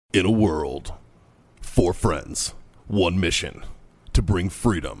In a world, 4 friends, 1 mission, to bring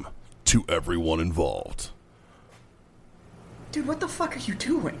freedom to everyone involved. Dude, what the fuck are you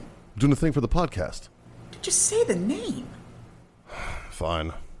doing? I'm doing a thing for the podcast. Just say the name.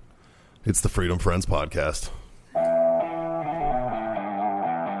 Fine. It's the Freedom Friends Podcast.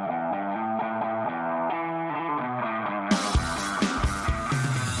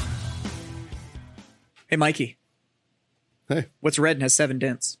 Hey, Mikey. Hey. What's red and has 7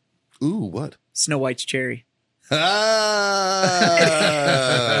 dents? Ooh, what? Snow White's cherry. Ah!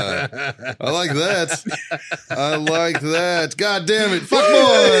 I like that. I like that. God damn it. Fuck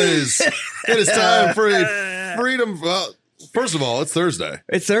boys. It is time for a freedom. Well, first of all, it's Thursday.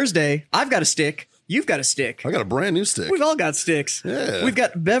 It's Thursday. I've got a stick. You've got a stick. I got a brand new stick. We've all got sticks. Yeah. We've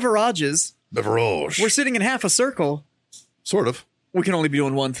got beverages. Beverage. We're sitting in half a circle. Sort of. We can only be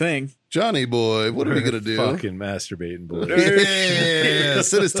doing one thing. Johnny boy, what are we going to do? Fucking masturbating, boy.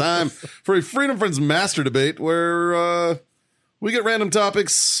 Yes, it is time for a Freedom Friends Master Debate where we get random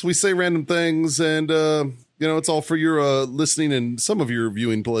topics, we say random things, and, it's all for your listening and some of your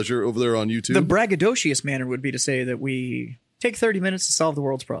viewing pleasure over there on YouTube. The braggadocious manner would be to say that we take 30 minutes to solve the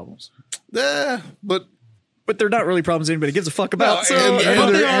world's problems. But they're not really problems anybody gives a fuck about.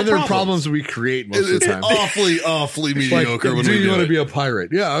 And they're problems we create most of the time. awfully mediocre when do we you do want it. to be a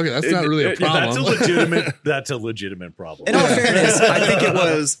pirate? Yeah, okay, that's not really a problem. That's a legitimate problem. In all fairness, I think it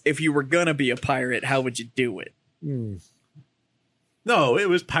was, if you were going to be a pirate, how would you do it? No, it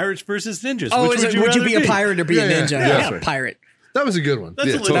was pirates versus ninjas. Oh, Which would you be a pirate or be a ninja? Yeah, Yeah, right. pirate. That was a good one.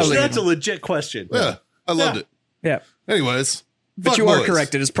 That's a legit question. Yeah, I loved it. Yeah. Anyways. But fuck you are boys.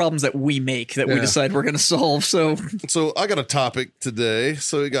 correct. It is problems that we make that we decide we're going to solve. So I got a topic today.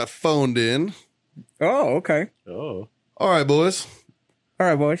 So it got phoned in. Oh, okay. Oh. All right, boys. All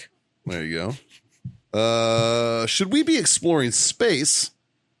right, boys. There you go. Should we be exploring space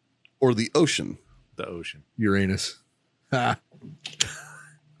or the ocean? The ocean. Uranus.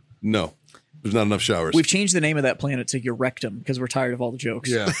 No. There's not enough showers. We've changed the name of that planet to Eurectum because we're tired of all the jokes.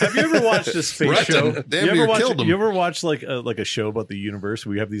 Yeah. Have you ever watched a space Rectum. show? Damn near killed them. You ever watch like a show about the universe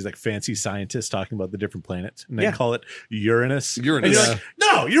where you have these like fancy scientists talking about the different planets and they call it Uranus? Uranus. And you're like,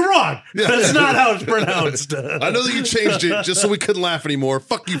 no, you're wrong. That's not how it's pronounced. I know that you changed it just so we couldn't laugh anymore.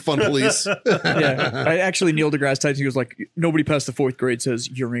 Fuck you, fun police. Yeah. I actually, Neil deGrasse Tyson, he was like, nobody past the 4th grade says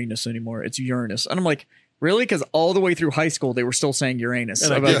Uranus anymore. It's Uranus. And I'm like, really? Because all the way through high school, they were still saying Uranus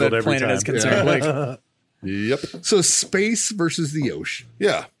And I about giggled the every planet time. as concerned. Like, Yep. So space versus the ocean.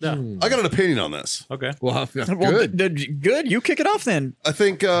 Yeah. I got an opinion on this. Okay. Well, well, good. good. You kick it off then. I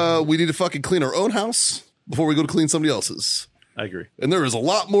think we need to fucking clean our own house before we go to clean somebody else's. I agree. And there is a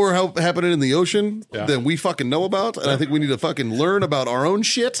lot more happening in the ocean Yeah. than we fucking know about. And I think we need to fucking learn about our own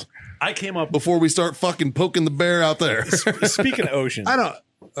shit I came up before we start fucking poking the bear out there. speaking of ocean. I don't.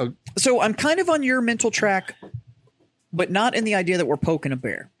 So I'm kind of on your mental track, but not in the idea that we're poking a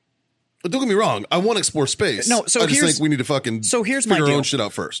bear. But don't get me wrong. I want to explore space. No, so I just here's- think we need to fucking so here's my figure our deal. own shit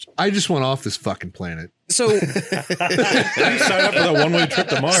out first. I just want off this fucking planet. So You sign up for that one-way trip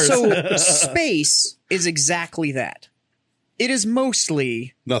to Mars. So space is exactly that. It is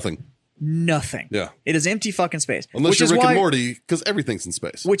mostly Nothing. nothing. Yeah. It is empty fucking space. Unless which you're is Rick why, and Morty, because everything's in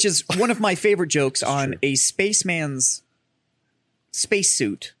space. which is one of my favorite jokes on a spaceman's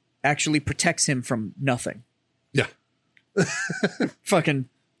spacesuit actually protects him from nothing. Yeah. Fucking,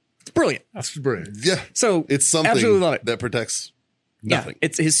 it's brilliant. That's brilliant. Yeah. So It's something absolutely love it. that protects nothing. Yeah,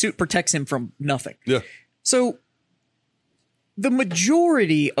 it's his suit protects him from nothing. Yeah. So the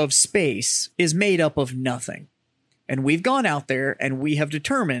majority of space is made up of nothing. And we've gone out there and we have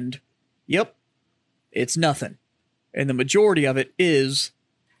determined, yep, it's nothing. And the majority of it is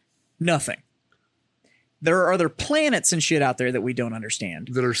nothing. There are other planets and shit out there that we don't understand.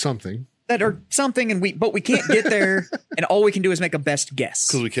 That are something. That are something, but we can't get there, and all we can do is make a best guess.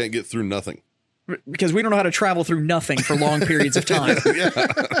 Because we can't get through nothing. Because we don't know how to travel through nothing for long periods of time.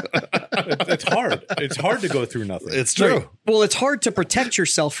 it's hard. It's hard to go through nothing. It's true. Right. Well, it's hard to protect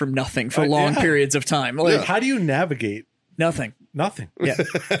yourself from nothing for long periods of time. Like How do you navigate nothing. nothing? Yeah.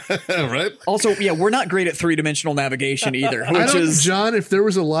 Right? Also, yeah, we're not great at 3-dimensional navigation either, I which don't, is John, if there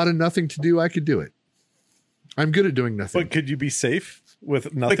was a lot of nothing to do, I could do it. I'm good at doing nothing. But could you be safe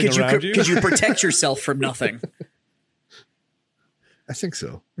with nothing because around you? Could you protect yourself from nothing? I think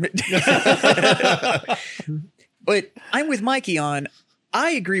so. But I'm with Mikey on,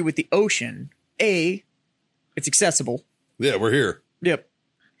 I agree with the ocean. A, it's accessible. Yeah, we're here. Yep.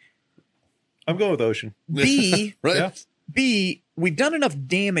 I'm going with ocean. B, Right? Yeah. B, we've done enough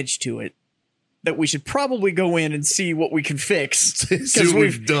damage to it that we should probably go in and see what we can fix. See what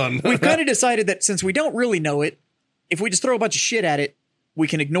we've done. We've kind of decided that since we don't really know it, if we just throw a bunch of shit at it, we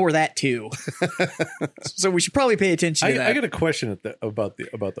can ignore that too. So we should probably pay attention to that. I got a question about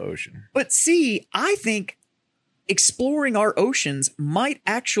the ocean. But see, I think exploring our oceans might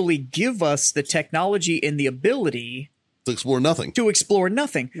actually give us the technology and the ability To explore nothing. to explore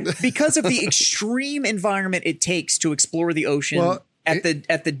nothing because of the extreme environment it takes to explore the ocean Well, at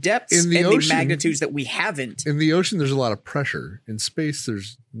the depths in the and ocean- the magnitudes that we haven't. In the ocean, there's a lot of pressure. In space,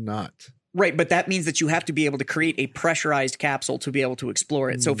 there's not. Right, but that means that you have to be able to create a pressurized capsule to be able to explore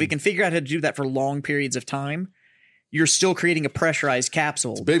it. So if we can figure out how to do that for long periods of time, you're still creating a pressurized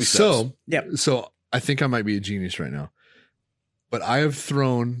capsule. Baby steps. So, Yep. so I think I might be a genius right now, but I have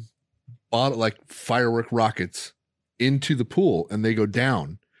thrown like firework rockets into the pool and they go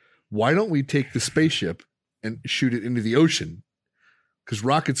down. Why don't we take the spaceship and shoot it into the ocean? Because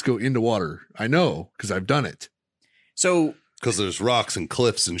rockets go into water. I know because I've done it. So Because there's rocks and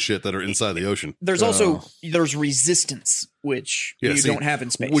cliffs and shit that are inside the ocean. there's also there's resistance, which Yeah, you see, don't have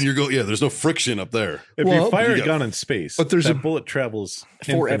in space. When you're there's no friction up there. If Well, you fire you a got- gun in space, but there's that a- bullet travels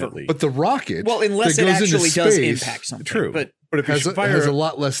Forever. infinitely. But the rocket, well, unless that it goes into actually does space impact something. true. But But if you has fire a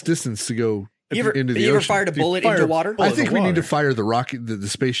lot less distance to go you ever, into the you ever ocean. fired a If you bullet fire into a water? bullet- I think in we the need to water. fire the rocket, the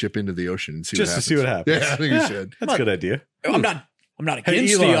spaceship into the ocean and see just what to happens. see what happens. Yeah, I think we should. That's a good idea. I'm not Hey,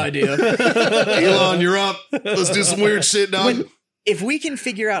 against the Elon. idea. Elon, you're up. Let's do some weird shit, dog. When- if we can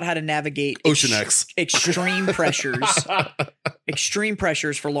figure out how to navigate Ocean X. extreme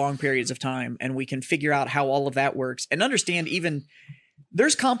pressures for long periods of time, and we can figure out how all of that works and understand even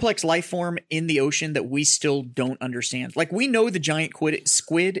there's complex life form in the ocean that we still don't understand. Like we know the giant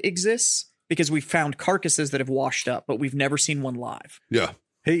squid exists because we've found carcasses that have washed up, but we've never seen one live. Yeah.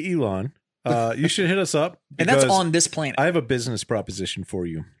 Hey, Elon, you should hit us up. And that's because on this planet. I have a business proposition for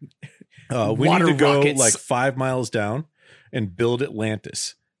you. We Water need to go rockets. like 5 miles down and build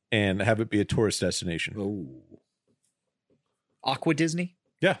Atlantis and have it be a tourist destination. Oh. Aqua Disney.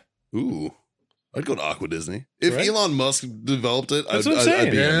 Yeah. Ooh. I'd go to Aqua Disney. If Right. Elon Musk developed it, That's I'd, what I'm I'd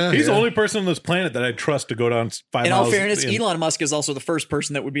saying. be in. Yeah. He's the only person on this planet that I'd trust to go down 5 In miles. all fairness, in. Elon Musk is also the first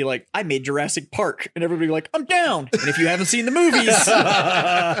person that would be like, I made Jurassic Park. And everybody would be like, I'm down. And if you haven't seen the movies,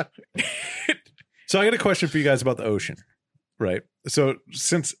 So I got a question for you guys about the ocean, right? So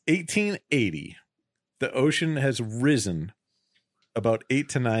since 1880, the ocean has risen about 8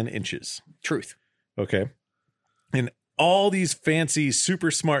 to 9 inches. truth. Okay. And all these fancy,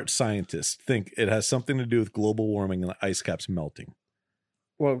 super smart scientists think it has something to do with global warming and the ice caps melting.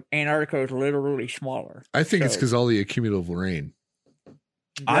 Well, Antarctica is literally smaller. I think it's So- because all the accumulative rain.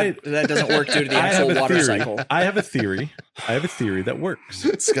 That doesn't work due to the I have actual a water theory. cycle. I have a theory. that works.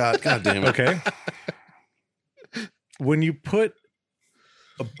 Scott, God damn it. Okay. When you put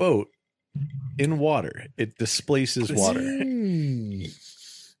a boat in water, it displaces water.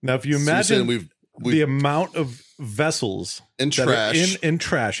 Now, if you So you're saying imagine we've the amount of vessels and that are trash in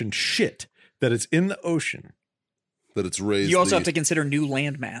trash and shit that is in the ocean, that it's raised. You also the, have to consider new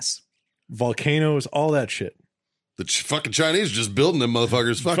landmass. volcanoes, all that shit. the fucking Chinese are just building them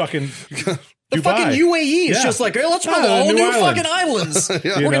motherfuckers. Fuck. Fucking The Dubai. fucking UAE is Yeah. just like, hey, let's build Ah, all new new island. fucking islands.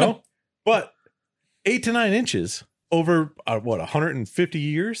 Yeah. you We're know? gonna- But 8 to 9 inches over 150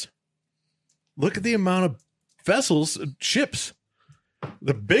 years. Look at the amount of vessels, ships,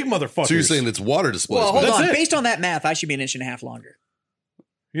 the big motherfuckers. So you're saying it's water Well, displacement? hold That's on. it. Based on that math, I should be an inch and a half longer.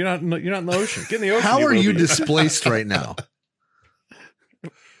 you're not in the ocean. Get in the ocean. How are will you be. displaced right now?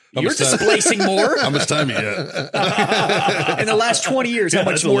 How You're much time- displacing more. How much time you got? In the last 20 years, Yeah, how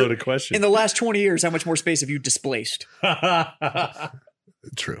much that's a more? loaded question. In the last 20 years, how much more space have you displaced?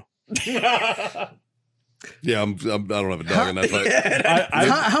 True. Yeah, I don't have a dog in that fight.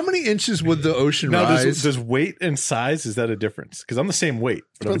 How many inches would the ocean Now, rise? does weight and size, is that a difference? Because I'm the same weight,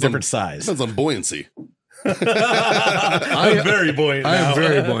 but I'm a Depends on- different size. Depends on buoyancy. I'm very buoyant I now. am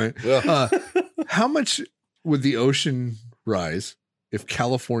very buoyant. Yeah. How much would the ocean rise if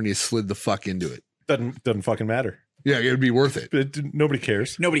California slid the fuck into it? Doesn't fucking matter. Yeah, it would be worth it. Nobody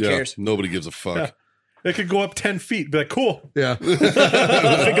cares. Nobody Yeah, cares. Nobody gives a fuck. Yeah. It could go up 10 feet. Be like, cool. Yeah.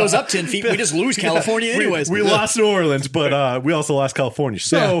 If it goes up 10 feet, we just lose California anyways. We lost New Orleans, but we also lost California.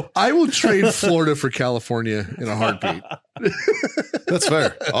 So Yeah. I will trade Florida for California in a heartbeat. That's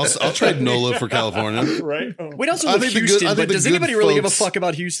fair. I'll trade NOLA for California. right? We'd also I live think the good- Houston, I think but the does good anybody really give a folks- fuck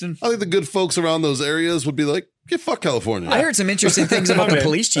about Houston? I think the good folks around those areas would be like, "Yeah, fuck California." I heard some interesting things about I'm the in.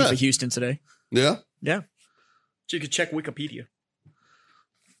 police chief Yeah. of Houston today. Yeah. Yeah. So you could check Wikipedia.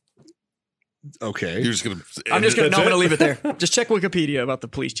 Okay. You're just gonna. I'm just gonna That's it? leave it there. Just check Wikipedia about the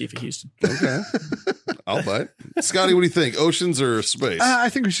police chief of Houston. Okay. I'll buy it. Scotty, what do you think? Oceans or space? I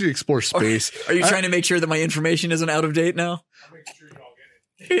think we should explore space. Are you trying to make sure that my information isn't out of date now?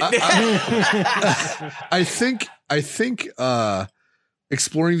 I think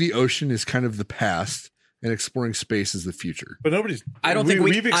exploring the ocean is kind of the past, and exploring space is the future. But nobody's. I don't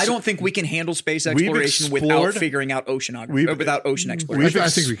think we can handle space exploration without figuring out oceanography. Without ocean exploration. I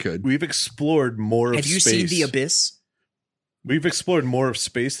think we could. We've explored more of space. Have you seen The Abyss? We've explored more of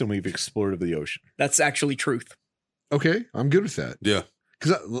space than we've explored of the ocean. That's actually truth. Okay, I'm good with that. Yeah.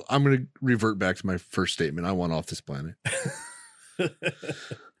 Because I'm going to revert back to my first statement. I want off this planet.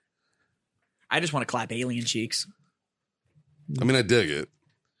 I just want to clap alien cheeks. I mean, I dig it.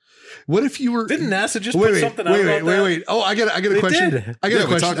 What if you were? Didn't NASA just put something out about that? Wait. Oh, I got a question. Did. I got a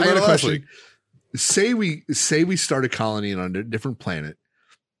question. I got a question. Week. Say we start a colony on a different planet,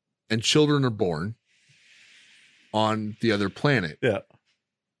 and children are born on the other planet. Yeah.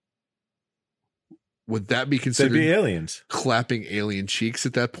 Would that be considered They'd be aliens? Clapping alien cheeks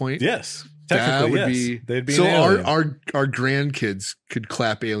at that point? Yes. That Technically, would yes. be. They'd be So an alien. our grandkids could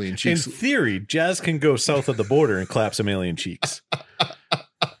clap alien In cheeks. theory, Jazz can go south of the border and clap some alien cheeks.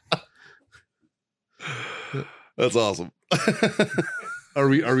 That's awesome. Are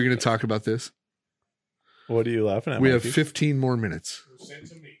we going to talk about this? What are you laughing at? We have Mikey? 15 more minutes.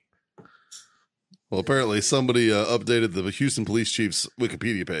 Well, apparently somebody updated the Houston police chief's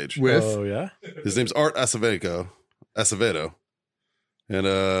Wikipedia page. With Oh yeah. His name's Art Acevedo. And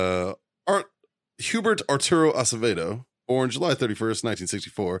Hubert Arturo Acevedo, born July 31st,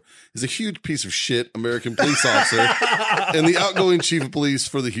 1964, is a huge piece of shit American police officer and the outgoing chief of police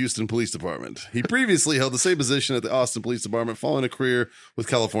for the Houston Police Department. He previously held the same position at the Austin Police Department following a career with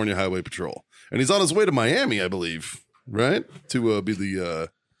California Highway Patrol. And he's on his way to Miami, I believe, right? To be the...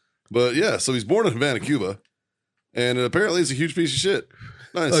 But yeah, so he's born in Havana, Cuba. And apparently he's a huge piece of shit.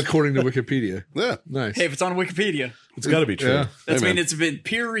 Nice. according to Wikipedia. Yeah. Nice. Hey, if it's on Wikipedia, It's got to be true. Yeah. that's Hey, mean man. it's been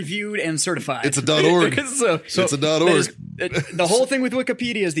peer reviewed and certified. It's a .org. so It's a that .org. is- the whole thing with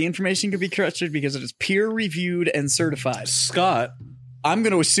Wikipedia is the information can be trusted because it is peer reviewed and certified. Scott, I'm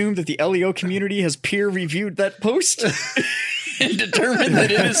going to assume that the LEO community has peer reviewed that post and determined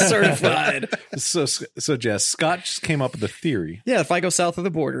that it is certified. so Jess, Scott just came up with a theory. Yeah, if I go south of the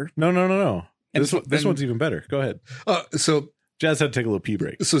border, No. And This then- one's even better. Go ahead. So Jazz had to take a little pee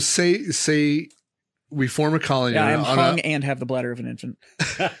break. say we form a colony. yeah, I'm on hung and have the bladder of an infant.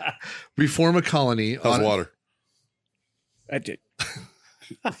 we form a colony How's on water? I did.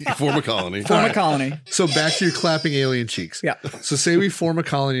 You form a colony. Form a colony. So back to your clapping alien cheeks. Yeah. So say we form a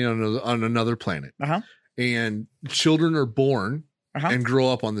colony on another planet, Uh-huh. and children are born Uh-huh. and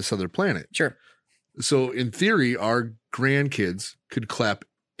grow up on this other planet. Sure. So in theory, our grandkids could clap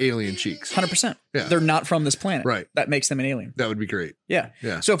alien cheeks. 100%. Yeah. They're not from this planet. Right. That makes them an alien. That would be great. Yeah.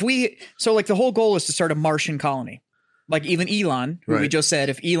 Yeah. So like the whole goal is to start a Martian colony. Like even Elon, who we Right. just said,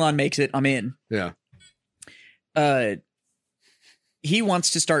 if Elon makes it, I'm in. Yeah. He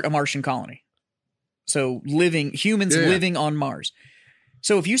wants to start a Martian colony. So humans Yeah. living on Mars.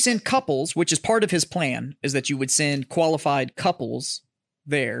 So if you send couples, which is part of his plan, is that you would send qualified couples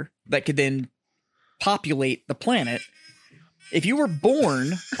there that could then populate the planet. If you were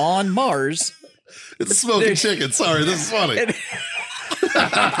born on Mars, It's smoking chicken. Sorry, this is funny.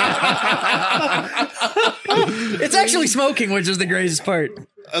 it's actually smoking, which is the greatest part.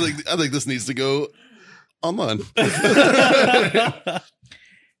 I think this needs to go online.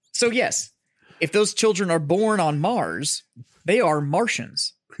 So yes, if those children are born on Mars, they are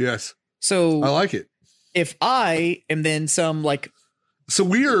Martians. Yes. So I like it. if I am then some like So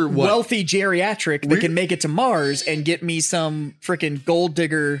we are what? wealthy geriatric that We- can make it to Mars and get me some freaking gold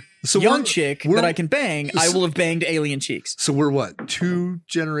digger So young we're- chick we're- that I can bang, I will have banged alien cheeks. So we're what? 2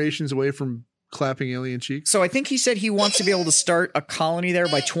 generations away from clapping alien cheeks? So I think he said he wants to be able to start a colony there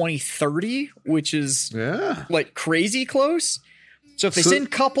by 2030, which is Yeah. like crazy close. So if they So- send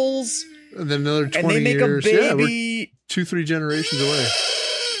couples And then another 20 and they make years. a Yeah, we're baby, 2-3 generations away.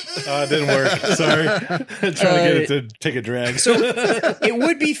 It didn't work. Sorry. Trying to get it to take a drag. so it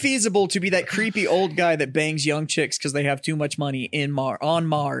would be feasible to be that creepy old guy that bangs young chicks because they have too much money on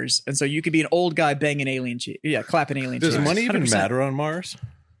Mars, and so you could be an old guy banging alien chick, clapping alien Does chicks. money even 100%. matter on Mars?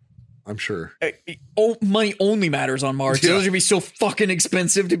 I'm sure. Money only matters on Mars. Yeah. Those would be so fucking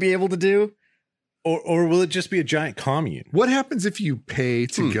expensive to be able to do. Or will it just be a giant commune? What happens if you pay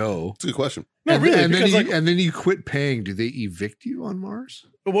to go? It's a good question. No, and, really, and then because, and then you quit paying. Do they evict you on Mars?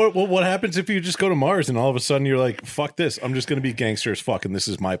 What happens if you just go to Mars and all of a sudden you're like, fuck this, I'm just going to be gangster as fuck and this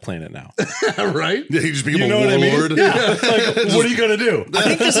is my planet now? Right? Yeah, you just become You a know what I mean? warlord. Yeah. Like, what are you going to do? I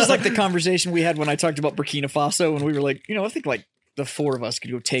think this is like the conversation we had when I talked about Burkina Faso, and we were like, I think like the 4 of us could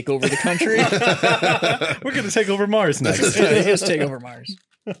go take over the country. We're going to take over Mars next. Let's take over Mars.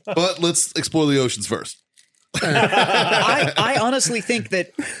 But let's explore the oceans first. I honestly think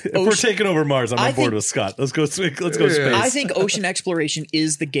that If we're taking over Mars, I'm on board with Scott. Let's go space. I think ocean exploration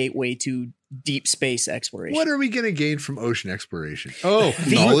is the gateway to deep space exploration. What are we going to gain from ocean exploration? Oh,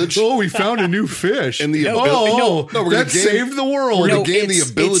 knowledge. Oh, we found a new fish. And the oh, no, we're that gonna gain, saved the world. We're going to gain the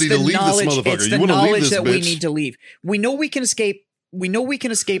ability to leave this motherfucker. It's the You want to leave knowledge this that bitch? we need to leave. We know we can escape. We know we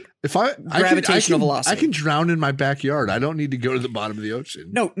can escape If I gravitational velocity. I can drown in my backyard. I don't need to go to the bottom of the ocean.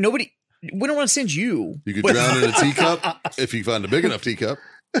 No, nobody. We don't want to send you. You could drown in a teacup if you find a big enough teacup.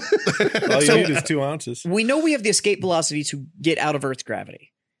 All you need is 2 ounces. We know we have the escape velocity to get out of Earth's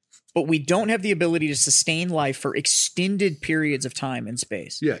gravity, but we don't have the ability to sustain life for extended periods of time in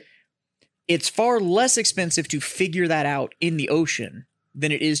space. Yeah. It's far less expensive to figure that out in the ocean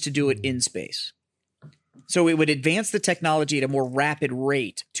than it is to do it in space. So it would advance the technology at a more rapid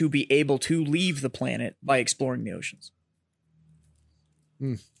rate to be able to leave the planet by exploring the oceans.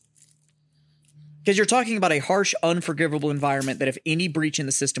 Because you're talking about a harsh, unforgivable environment that if any breach in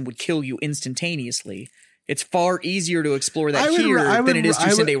the system would kill you instantaneously, it's far easier to explore that than it is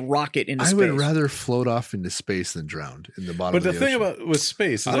to send a rocket into space. I would rather float off into space than drown in the bottom But of the the thing ocean. about with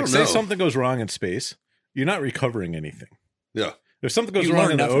space is I like, don't say know. something goes wrong in space, you're not recovering anything. Yeah. If something goes You wrong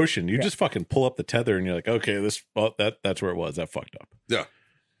learn in the nothing. ocean, you Yeah. just fucking pull up the tether and you're like, okay, that's where it was. That fucked up. Yeah.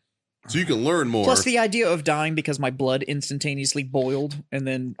 So you can learn more. Plus the idea of dying because my blood instantaneously boiled and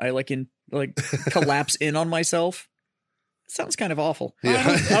then I collapse in on myself. Sounds kind of awful.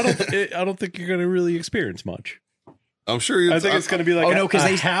 Yeah. I don't think you're going to really experience much. I'm sure you. I think it's going to be like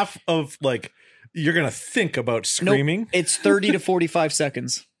they half of like you're going to think about screaming. Nope, it's 30 to 45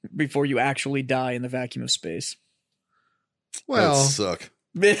 seconds before you actually die in the vacuum of space. Well, that suck.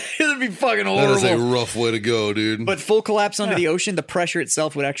 It'd be fucking That is a horrible. rough way to go, dude. But full collapse under the ocean, the pressure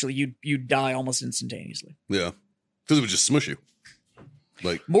itself would actually you die almost instantaneously. yeah, because it would just smush you.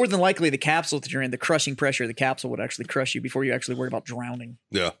 Like, More than likely, the capsule that you're in, the crushing pressure of the capsule would actually crush you before you actually worry about drowning.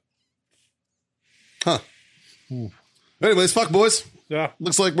 yeah. Huh. Anyways, fuck boys. Yeah.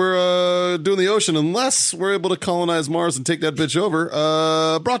 Looks like we're doing the ocean unless we're able to colonize Mars and take that bitch over.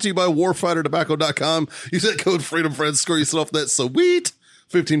 Brought to you by warfightertobacco.com. Use that code FreedomFriends, score yourself that sweet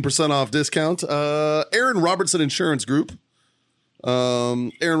 15% off discount. Aaron Robertson Insurance Group.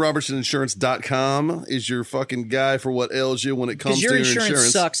 AaronRobertsonInsurance.com is your fucking guy for what ails you when it comes Because to your your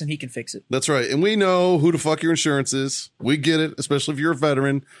insurance sucks and he can fix it. That's right. And we know who the fuck your insurance is. We get it, especially if you're a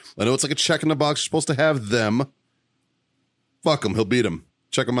veteran. I know it's like a check in the box. You're supposed to have them. Fuck him. He'll beat him.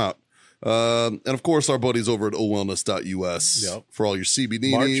 Check him out. And of course, our buddies over at owellness.us Yep. for all your CBD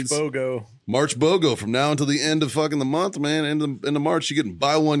March needs. BOGO. March BOGO from now until the end of fucking the month, man. End of March, you get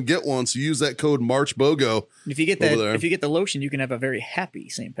buy one, get one. So use that code March BOGO. If you get Over there. if you get the lotion, you can have a very happy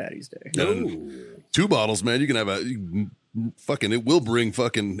St. Patty's Day. And 2 bottles, man. You can have it will bring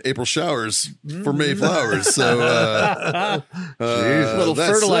fucking April showers for May flowers. So, A little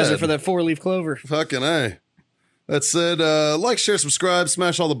that fertilizer said- for that 4-leaf clover. Fucking A. That said, like, share, subscribe,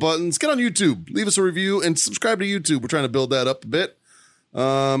 smash all the buttons. Get on YouTube. Leave us a review and subscribe to YouTube. We're trying to build that up a bit.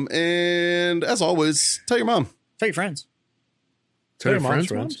 And as always, tell your mom. Tell your friends. tell your mom's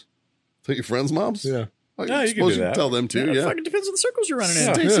friends. Tell your friends' moms. Yeah. I Yeah, you can suppose do that. tell them too. It Yeah. fucking depends on the circles you're running in.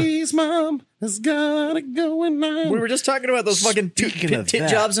 Yeah. Stacy's mom has got it going on. We were just talking about those fucking Speaking of tit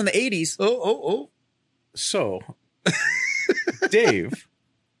that. jobs in the 80s. Oh. So, Dave,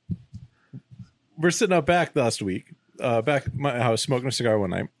 we're sitting out back last week, back at my house, smoking a cigar one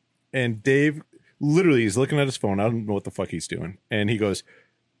night, and Dave literally is looking at his phone. I don't know what the fuck he's doing, and he goes,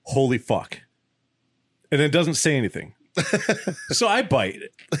 "Holy fuck!" and then doesn't say anything. So I bite,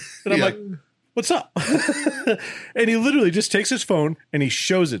 and I'm Yeah. like, "What's up?" And he literally just takes his phone and he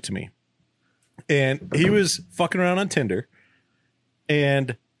shows it to me, and he was fucking around on Tinder,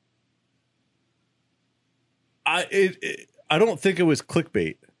 and I don't think it was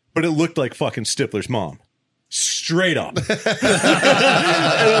clickbait, but it looked like fucking Stifler's mom. Straight up. And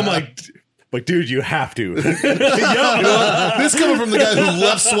I'm like, dude, you have to. You know, this coming from the guy who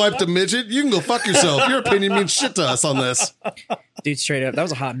left swiped a midget. You can go fuck yourself. Your opinion means shit to us on this. Dude, straight up. That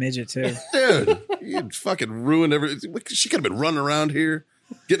was a hot midget, too. Dude, you fucking ruined everything. She could have been running around here,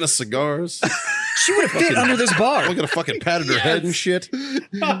 getting us cigars. She would have fit under this bar. We could have fucking patted her head and shit. We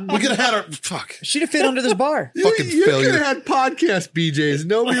could have had her. Fuck. She'd have fit under this bar. Fucking You could failure. have had podcast BJs.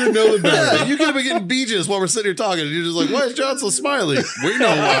 Nobody would know about Yeah, it. you could have been getting beaches while we're sitting here talking. And you're just like, why is John so smiley? We know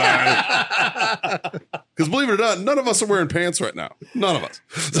why. Because believe it or not, none of us are wearing pants right now. None of us.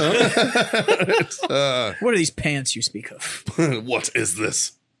 What are these pants you speak of? What is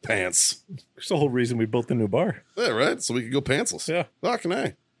this? Pants. That's the whole reason we built the new bar. Yeah, right? So we could go pantsless. Yeah. Fucking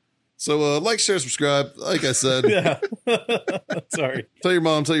A. So like, share, subscribe. Like I said, Yeah. Sorry. tell your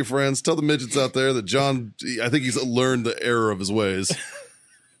mom, tell your friends, tell the midgets out there that John, I think he's learned the error of his ways.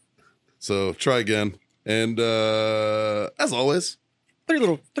 So try again. And as always, Three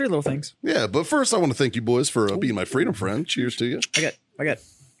little things. yeah. But first, I want to thank you boys for being my freedom friend. Cheers to you. I got a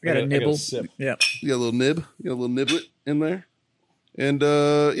I got a nibble. sip. Yeah. You got a little nib. You got a little niblet in there. And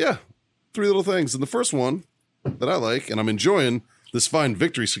yeah, three little things. And the first one that I like, and I'm enjoying this fine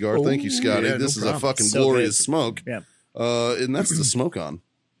victory cigar. Thank you, Scotty. yeah, no This is a problem. fucking So glorious good. smoke. Yeah. And that's the smoke on.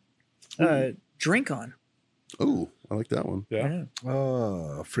 Drink on. Oh, I like that one. Yeah.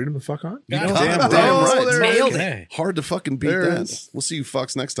 Freedom to fuck on? God Damn damn right. Oh, there it is. Nailed it. Okay. Hard to fucking beat There it that. is. We'll see you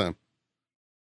fucks next time.